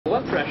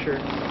pressure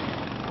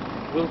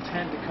will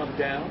tend to come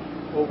down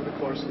over the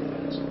course of the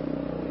fast.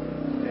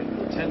 Okay? It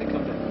will tend to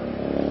come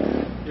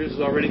down. Yours is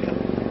already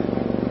coming down.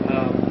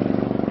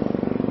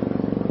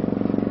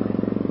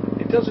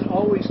 It doesn't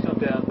always come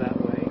down that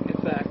way.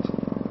 In fact,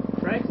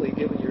 frankly,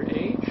 given your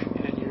age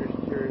and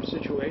your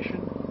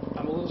situation,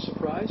 I'm a little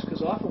surprised,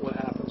 because often what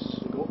happens is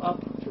it'll go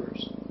up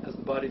first as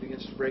the body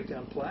begins to break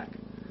down plaque.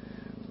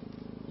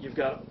 You've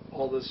got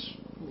all this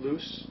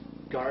loose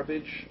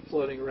garbage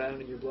floating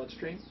around in your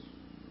bloodstream.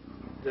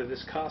 The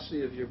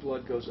viscosity of your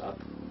blood goes up.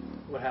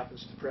 What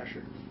happens to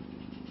pressure?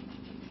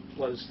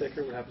 Blood is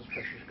thicker. What happens to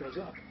pressure? It goes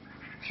up.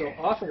 So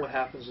often what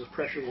happens is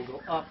pressure will go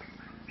up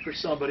for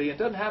somebody. It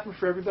doesn't happen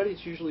for everybody.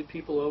 It's usually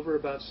people over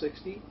about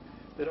 60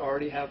 that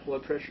already have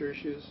blood pressure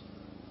issues.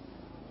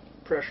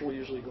 Pressure will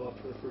usually go up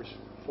for the first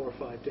 4 or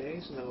 5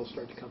 days, and then it'll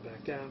start to come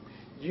back down.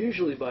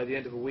 Usually by the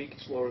end of a week,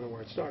 it's lower than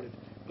where it started.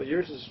 But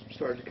yours has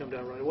started to come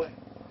down right away.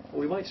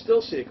 We might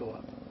still see it go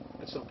up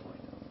at some point.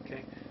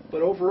 Okay?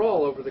 But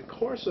overall, over the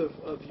course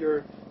of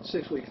your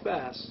 6-week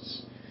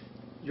fasts,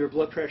 your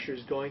blood pressure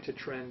is going to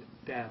trend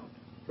down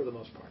for the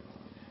most part.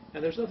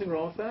 And there's nothing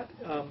wrong with that.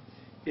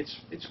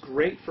 It's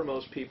great for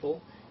most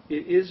people.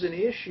 It is an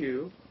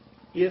issue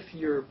if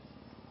your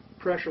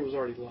pressure was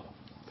already low,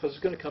 because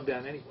it's going to come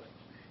down anyway.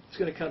 It's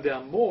going to come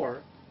down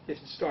more if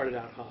it started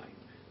out high,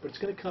 but it's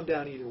going to come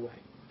down either way.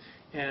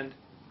 And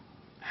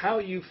how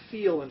you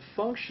feel and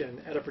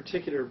function at a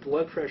particular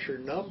blood pressure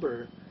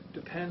number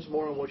depends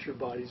more on what your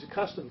body's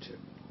accustomed to.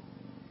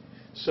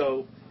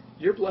 So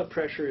your blood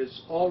pressure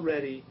is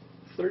already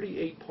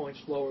 38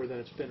 points lower than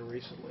it's been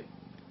recently.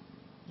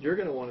 You're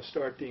going to want to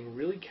start being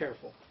really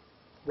careful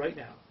right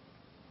now.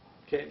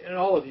 Okay? And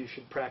all of you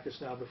should practice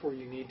now before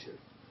you need to.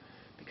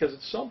 Because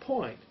at some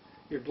point,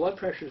 your blood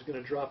pressure is going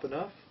to drop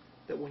enough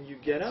that when you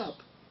get up,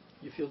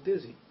 you feel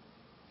dizzy.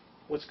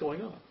 What's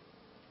going on?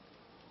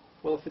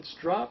 Well, if it's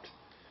dropped,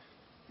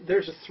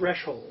 there's a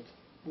threshold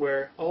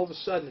where all of a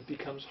sudden it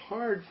becomes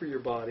hard for your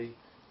body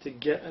to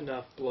get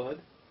enough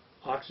blood,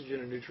 oxygen,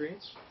 and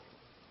nutrients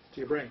to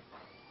your brain.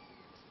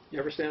 You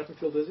ever stand up and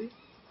feel dizzy?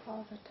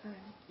 All the time.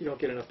 You don't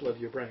get enough blood to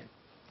your brain.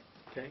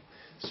 Okay?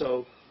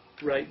 So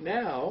right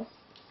now,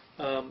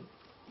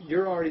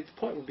 you're already at the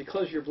point where,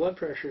 because your blood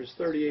pressure is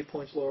 38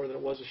 points lower than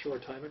it was a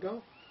short time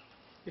ago,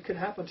 it could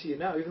happen to you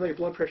now, even though your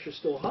blood pressure is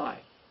still high.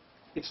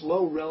 It's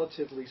low,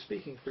 relatively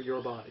speaking, for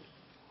your body,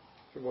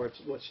 from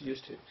what's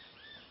used to.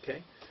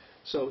 Okay?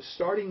 So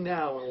starting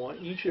now, I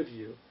want each of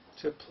you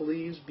to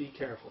please be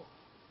careful.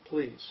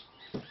 Please.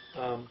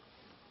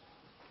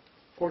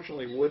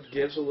 Fortunately, wood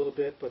gives a little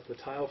bit, but the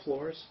tile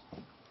floors,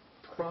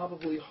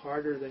 probably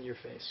harder than your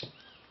face.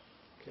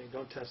 Okay?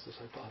 Don't test this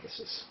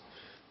hypothesis.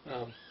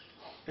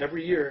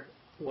 Every year,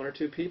 1 or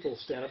 2 people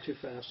stand up too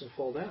fast and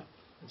fall down,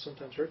 and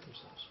sometimes hurt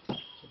themselves.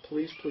 So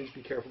please, please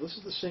be careful. This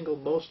is the single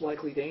most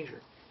likely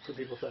danger for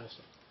people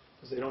fasting,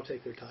 because they don't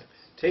take their time.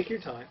 Take your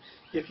time.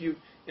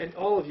 And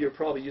all of you are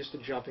probably used to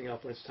jumping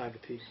up when it's time to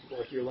pee.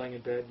 Like you're laying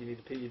in bed, you need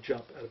to pee, you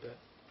jump out of bed.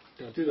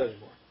 Don't do that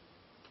anymore.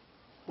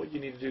 What you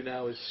need to do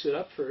now is sit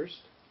up first.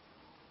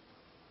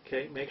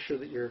 Okay, make sure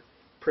that your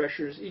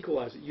pressure is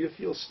equalized. You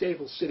feel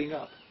stable sitting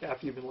up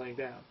after you've been laying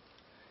down.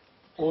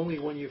 Only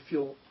when you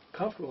feel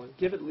comfortable, and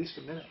give it at least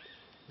a minute.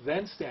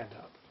 Then stand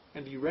up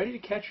and be ready to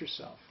catch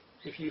yourself.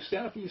 If you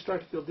stand up and you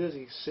start to feel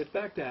dizzy, sit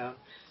back down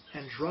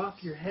and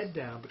drop your head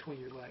down between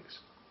your legs.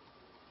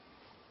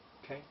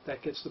 Okay,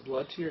 that gets the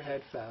blood to your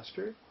head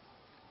faster,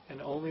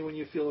 and only when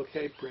you feel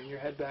okay, bring your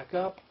head back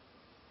up,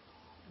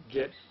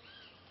 get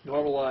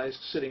normalized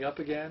sitting up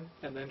again,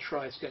 and then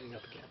try standing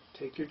up again.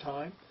 Take your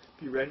time.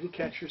 Be ready to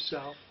catch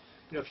yourself.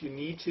 If you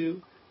need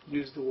to,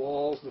 use the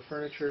walls, the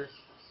furniture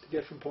to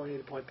get from point A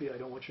to point B. I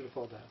don't want you to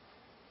fall down.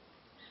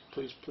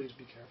 Please, please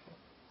be careful.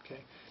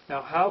 Okay.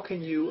 Now, how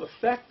can you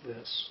affect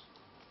this?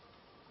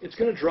 It's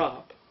going to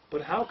drop,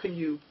 but how can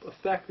you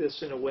affect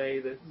this in a way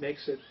that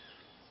makes it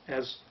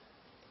as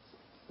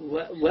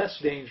less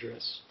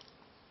dangerous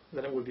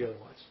than it would be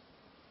otherwise?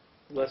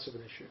 Less of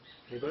an issue.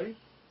 Anybody?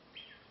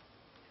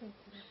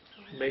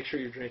 Make sure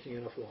you're drinking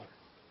enough water.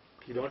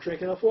 If you don't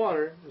drink enough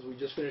water, as we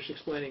just finished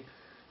explaining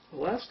the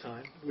last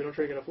time, if we don't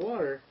drink enough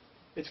water,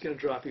 it's going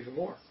to drop even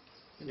more,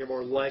 and you're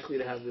more likely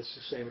to have this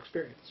same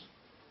experience.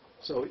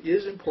 So it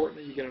is important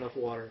that you get enough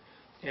water.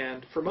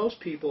 And for most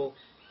people,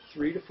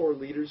 3 to 4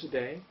 liters a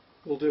day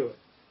will do it.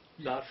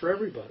 Not for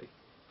everybody.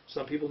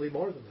 Some people need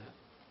more than that.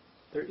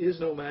 There is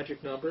no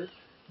magic number.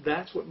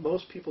 That's what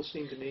most people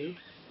seem to need,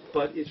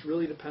 but it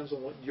really depends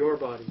on what your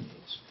body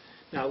needs.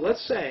 Now,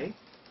 let's say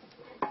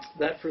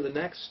that for the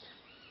next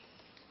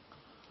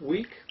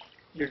week,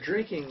 you're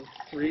drinking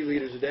 3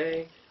 liters a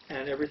day,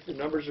 and the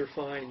numbers are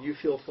fine, you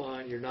feel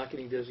fine, you're not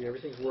getting dizzy,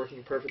 everything's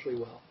working perfectly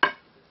well.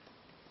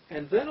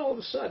 And then all of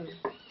a sudden,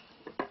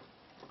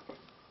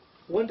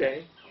 one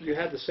day, you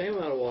had the same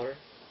amount of water,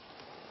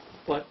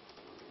 but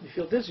you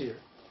feel dizzier,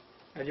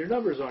 and your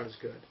numbers aren't as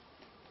good,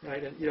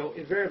 right? And,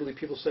 invariably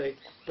people say,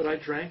 but I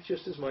drank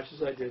just as much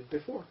as I did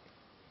before.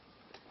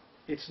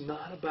 It's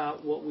not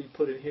about what we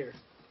put in here.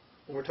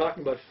 When we're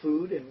talking about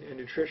food and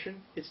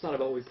nutrition, it's not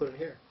about what we put in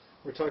here.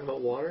 We're talking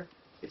about water.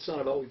 It's not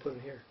about what we put in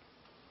here.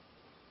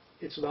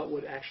 It's about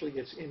what actually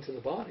gets into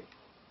the body.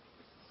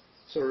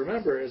 So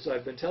remember, as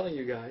I've been telling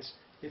you guys,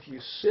 if you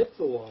sip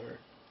the water,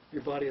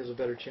 your body has a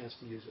better chance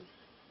to use it.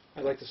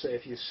 I like to say,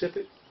 if you sip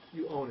it,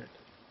 you own it.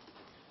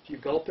 If you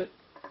gulp it,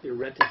 you're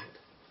renting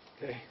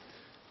it. Okay?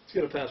 It's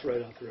going to pass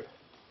right on through.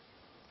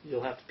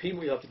 You'll have to pee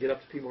more. You'll have to get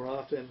up to pee more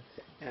often,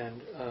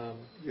 and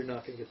you're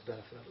not going to get the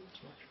benefit of it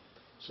as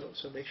much.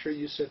 So make sure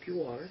you sip your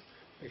water.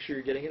 Make sure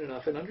you're getting it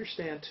enough, and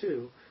understand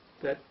too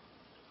that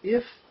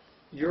if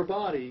your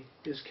body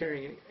is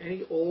carrying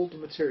any old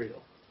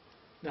material,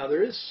 now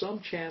there is some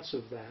chance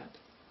of that,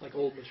 like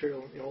old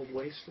material, old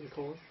waste in the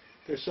colon.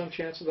 There's some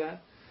chance of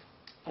that.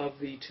 Of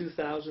the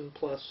 2,000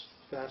 plus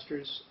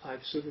fasters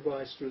I've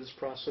supervised through this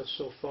process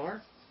so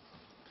far,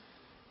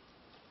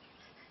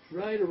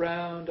 right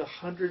around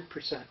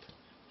 100%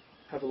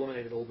 have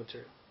eliminated old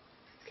material.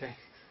 Okay,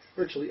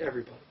 virtually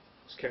everybody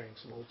is carrying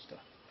some old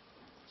stuff.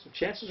 So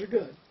chances are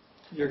good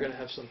you're going to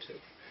have some too.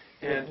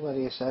 And what are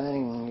you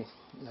saying?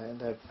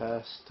 They've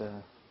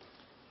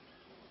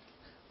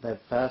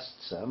passed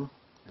some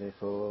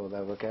before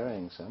they were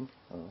carrying some.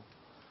 Or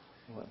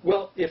what?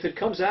 Well, if it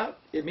comes out,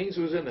 it means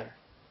it was in there.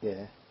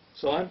 Yeah.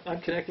 So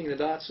I'm connecting the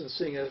dots and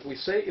seeing it.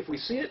 If we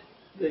see it,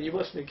 then you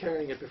must have been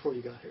carrying it before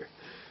you got here.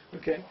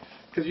 Okay?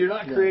 Because you're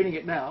not creating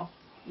it now.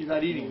 You're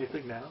not eating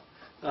anything now.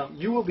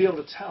 You will be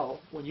able to tell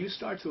when you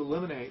start to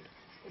eliminate,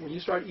 when you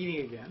start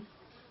eating again,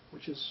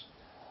 which is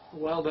a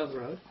while down the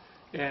road,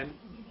 and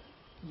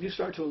you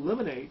start to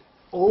eliminate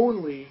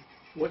only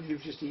what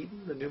you've just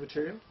eaten, the new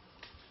material.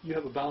 You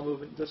have a bowel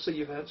movement. Let's say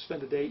you've had to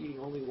spend a day eating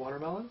only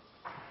watermelon.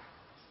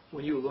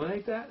 When you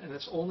eliminate that, and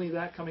it's only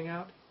that coming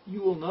out,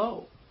 you will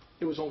know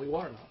it was only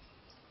watermelon.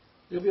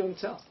 You'll be able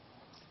to tell.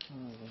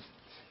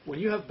 When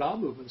you have bowel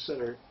movements that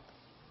are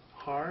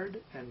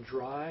hard and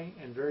dry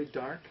and very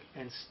dark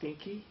and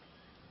stinky,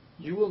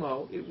 you will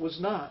know it was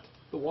not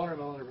the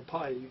watermelon or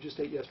papaya you just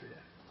ate yesterday.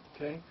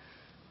 Okay?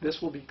 This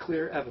will be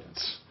clear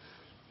evidence.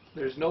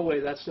 There's no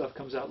way that stuff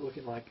comes out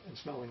looking like and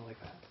smelling like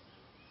that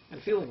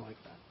and feeling like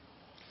that.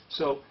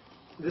 So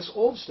this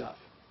old stuff,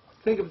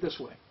 think of it this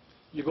way.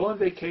 You go on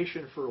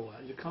vacation for a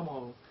while, you come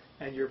home,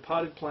 and your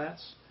potted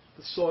plants,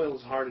 the soil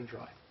is hard and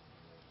dry,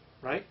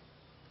 right?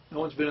 No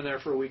one's been in there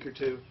for a week or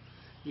two.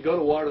 You go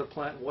to water the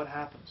plant, and what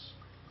happens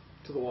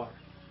to the water?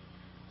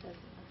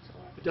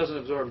 It doesn't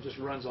absorb, it just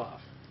runs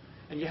off.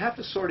 And you have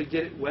to sort of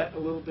get it wet a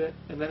little bit,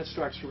 and then it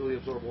starts to really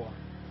absorb water.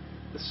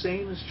 The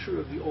same is true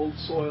of the old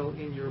soil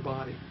in your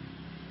body.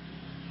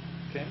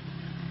 Okay?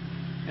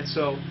 And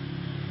so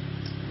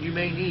you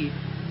may need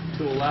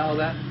to allow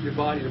that your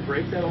body to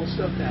break that old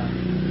stuff down,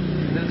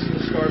 and then it's going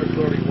to start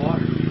absorbing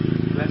water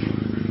eventually.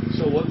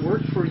 So what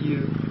worked for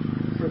you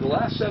for the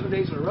last 7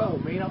 days in a row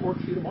may not work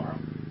for you tomorrow.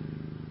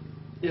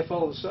 If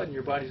all of a sudden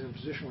your body's in a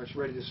position where it's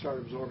ready to start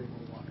absorbing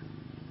more water.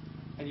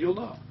 And you'll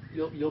know.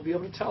 You'll be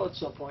able to tell at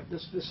some point.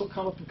 This will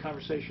come up in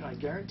conversation, I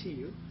guarantee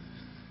you.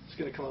 It's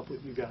going to come up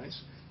with you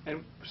guys.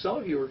 And some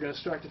of you are going to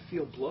start to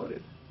feel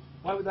bloated.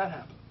 Why would that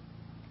happen?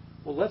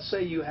 Well, let's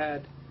say you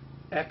had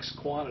X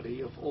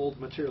quantity of old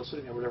material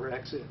sitting there, whatever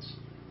X is.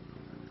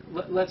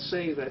 Let's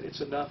say that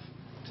it's enough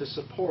to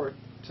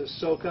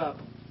soak up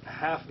a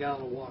half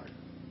gallon of water.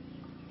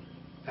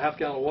 A half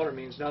gallon of water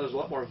means now there's a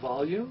lot more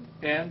volume,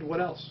 and what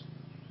else?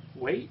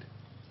 Weight.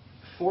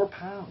 4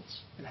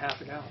 pounds in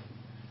half a gallon.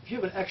 If you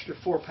have an extra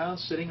 4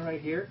 pounds sitting right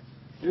here,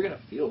 you're going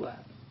to feel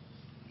that.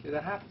 Okay,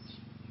 that happens.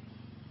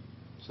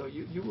 So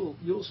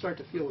you'll start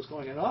to feel what's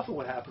going on. And often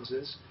what happens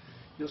is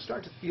you'll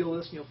start to feel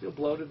this, and you'll feel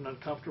bloated and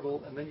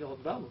uncomfortable, and then you'll have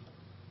a bowel movement,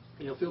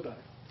 and you'll feel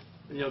better.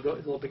 And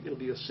it'll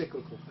be a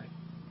cyclical thing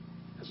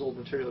as old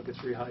material gets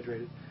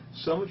rehydrated.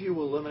 Some of you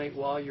will eliminate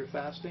while you're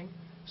fasting.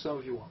 Some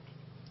of you won't.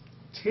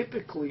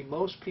 Typically,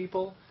 most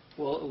people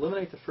will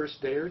eliminate the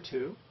first day or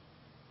two.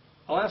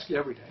 I'll ask you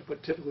every day,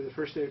 but typically the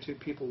first day or two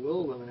people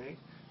will eliminate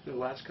their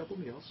last couple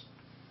meals.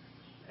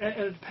 And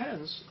it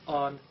depends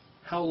on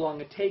how long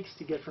it takes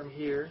to get from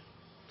here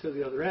to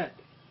the other end.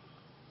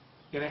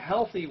 In a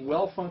healthy,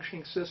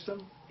 well-functioning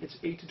system, it's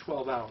 8 to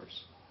 12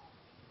 hours.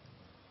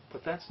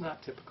 But that's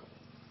not typical.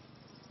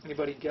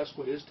 Anybody guess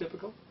what is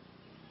typical?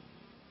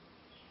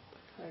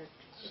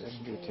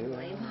 72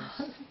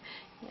 hours.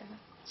 Yeah.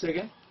 Say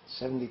again?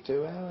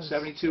 72 hours?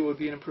 72 would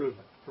be an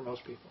improvement for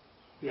most people.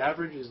 The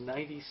average is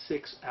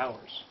 96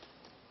 hours,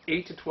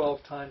 8 to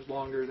 12 times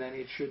longer than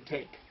it should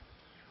take.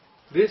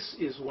 This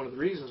is one of the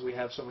reasons we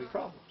have so many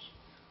problems.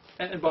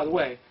 And by the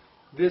way,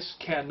 this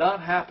cannot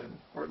happen,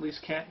 or at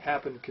least can't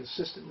happen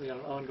consistently on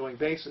an ongoing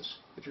basis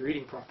if you're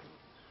eating properly.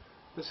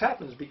 This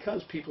happens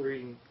because people are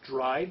eating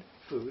dried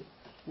food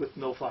with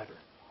no fiber.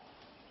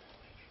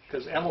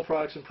 Because animal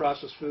products and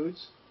processed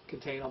foods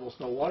contain almost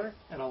no water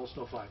and almost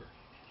no fiber.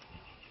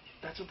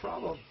 That's a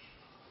problem.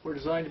 We're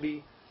designed to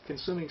be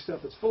consuming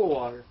stuff that's full of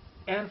water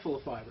and full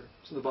of fiber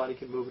so the body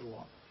can move it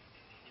along.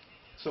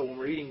 So when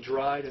we're eating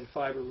dried and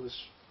fiberless,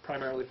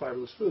 primarily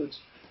fiberless foods,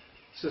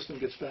 the system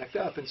gets backed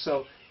up. And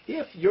so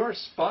if your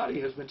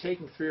body has been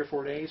taking 3 or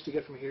 4 days to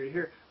get from here to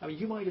here, I mean,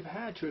 you might have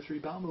had 2 or 3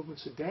 bowel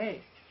movements a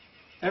day,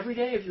 every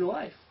day of your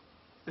life,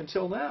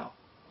 until now.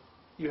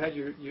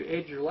 you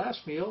ate your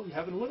last meal, you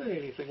haven't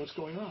eliminated anything, what's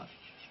going on?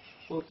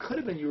 Well, it could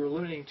have been you were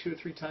eliminating 2 or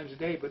 3 times a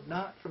day, but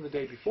not from the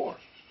day before,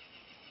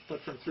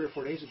 but from 3 or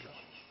 4 days ago.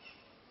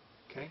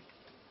 Okay?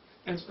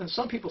 And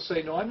some people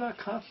say, no, I'm not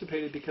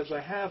constipated because I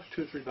have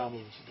 2 or 3 bowel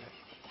movements a day.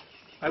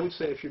 I would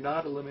say if you're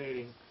not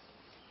eliminating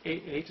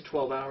 8 to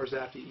 12 hours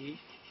after you eat,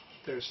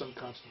 there's some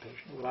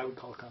constipation, what I would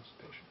call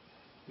constipation.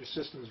 Your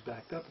system is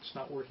backed up, it's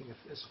not working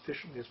as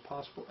efficiently as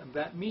possible, and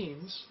that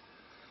means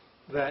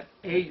that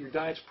A, your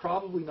diet's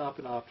probably not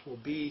been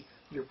optimal, B,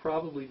 you're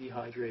probably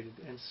dehydrated,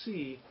 and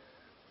C,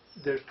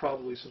 there's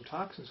probably some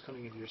toxins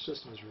coming into your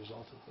system as a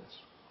result of this.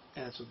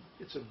 And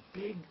it's a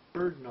big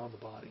burden on the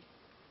body.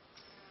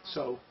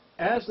 So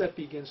as that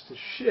begins to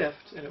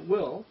shift, and it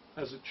will,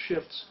 as it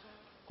shifts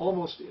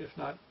almost, if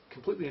not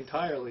completely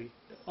entirely,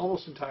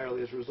 almost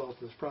entirely as a result of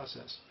this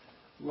process,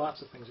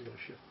 lots of things are going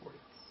to shift for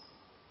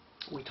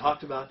you. We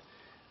talked about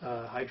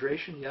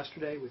hydration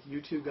yesterday with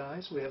you two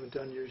guys. We haven't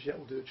done yours yet.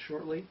 We'll do it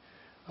shortly.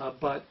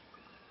 But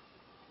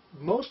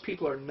most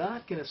people are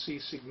not going to see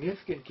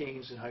significant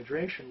gains in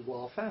hydration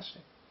while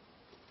fasting.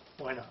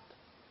 Why not?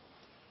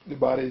 The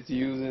body's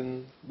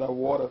using the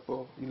water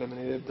for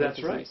eliminated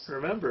That's right.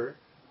 Remember,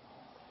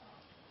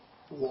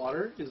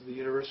 water is the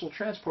universal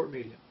transport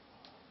medium,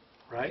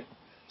 right?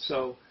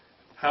 So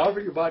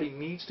however your body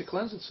needs to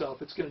cleanse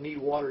itself, it's going to need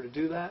water to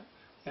do that,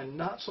 and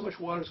not so much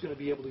water is going to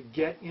be able to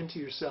get into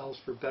your cells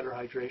for better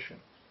hydration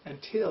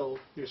until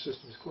your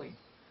system is clean,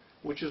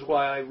 which is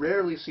why I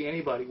rarely see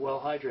anybody well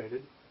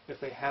hydrated if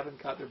they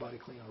haven't got their body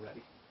clean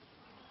already.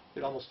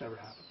 It almost never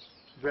happens.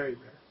 Very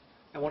rare.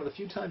 And one of the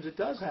few times it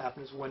does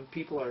happen is when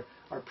people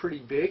are pretty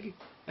big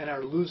and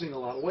are losing a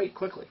lot of weight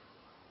quickly.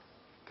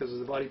 Because as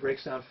the body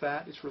breaks down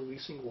fat, it's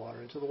releasing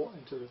water into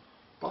the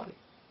body.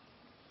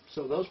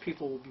 So those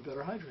people will be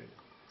better hydrated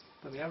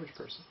than the average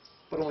person,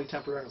 but only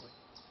temporarily.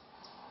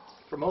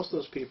 For most of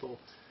those people,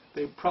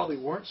 they probably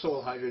weren't so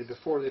well hydrated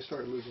before they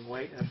started losing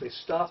weight, and if they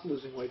stopped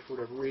losing weight for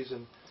whatever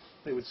reason,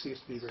 they would cease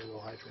to be very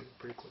well hydrated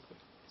pretty quickly.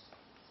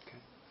 Okay.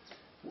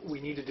 What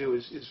we need to do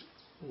is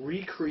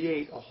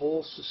recreate a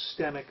whole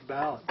systemic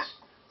balance,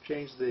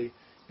 change the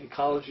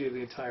ecology of the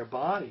entire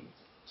body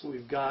so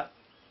we've got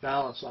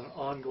balance on an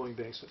ongoing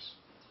basis.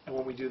 And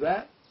when we do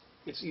that,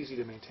 it's easy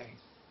to maintain,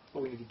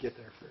 but we need to get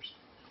there first.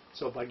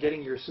 So by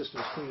getting your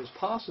system as clean as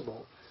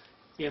possible,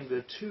 in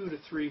the 2 to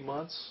 3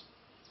 months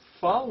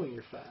following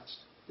your fast,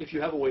 if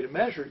you have a way to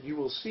measure it, you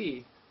will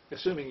see,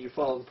 assuming you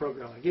follow the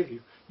program I give you,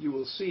 you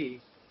will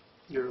see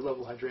your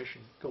level of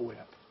hydration go way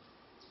up.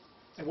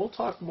 And we'll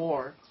talk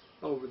more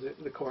over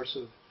the course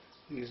of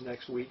these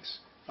next weeks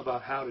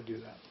about how to do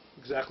that,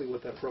 exactly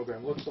what that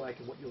program looks like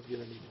and what you're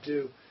going to need to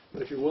do.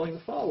 But if you're willing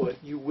to follow it,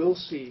 you will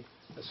see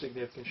a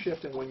significant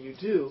shift. And when you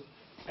do,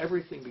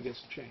 everything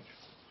begins to change,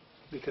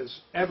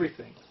 because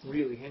everything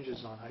really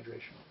hinges on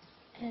hydration.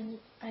 And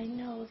I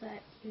know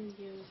that you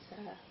use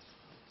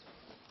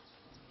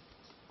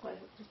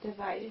a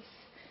device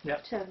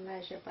Yep. to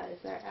measure, but is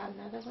there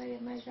another way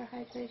to measure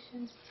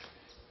hydration?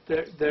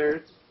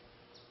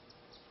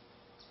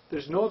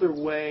 There's no other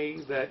way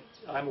that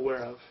I'm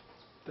aware of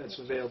that's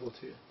available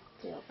to you.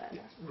 Feel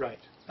better. Right.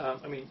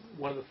 I mean,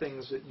 one of the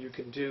things that you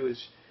can do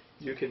is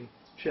you can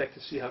check to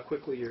see how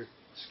quickly your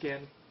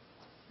skin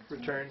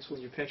returns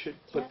when you pinch it,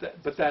 but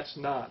that's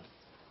not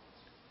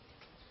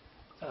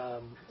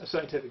a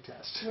scientific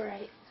test.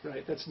 Right.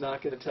 Right. That's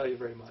not going to tell you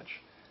very much.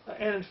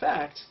 And in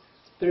fact,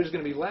 there's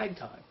going to be lag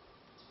time,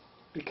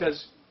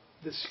 because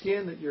the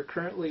skin that you're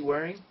currently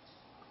wearing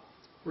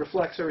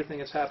reflects everything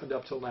that's happened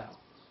up till now.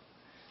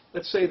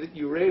 Let's say that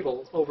you were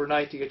able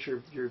overnight to get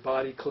your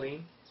body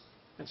clean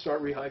and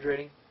start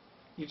rehydrating.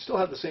 You'd still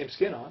have the same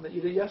skin on that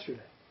you did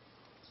yesterday.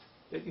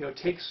 It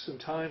takes some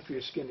time for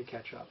your skin to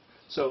catch up.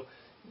 So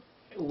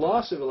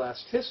loss of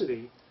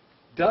elasticity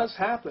does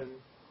happen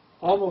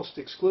almost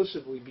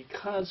exclusively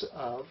because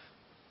of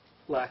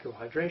lack of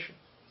hydration,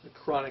 the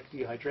chronic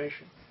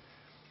dehydration.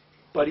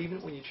 But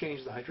even when you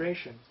change the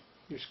hydration,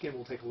 your skin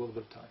will take a little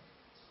bit of time.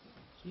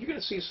 You're going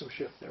to see some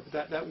shift there,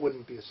 but that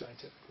wouldn't be a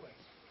scientific way.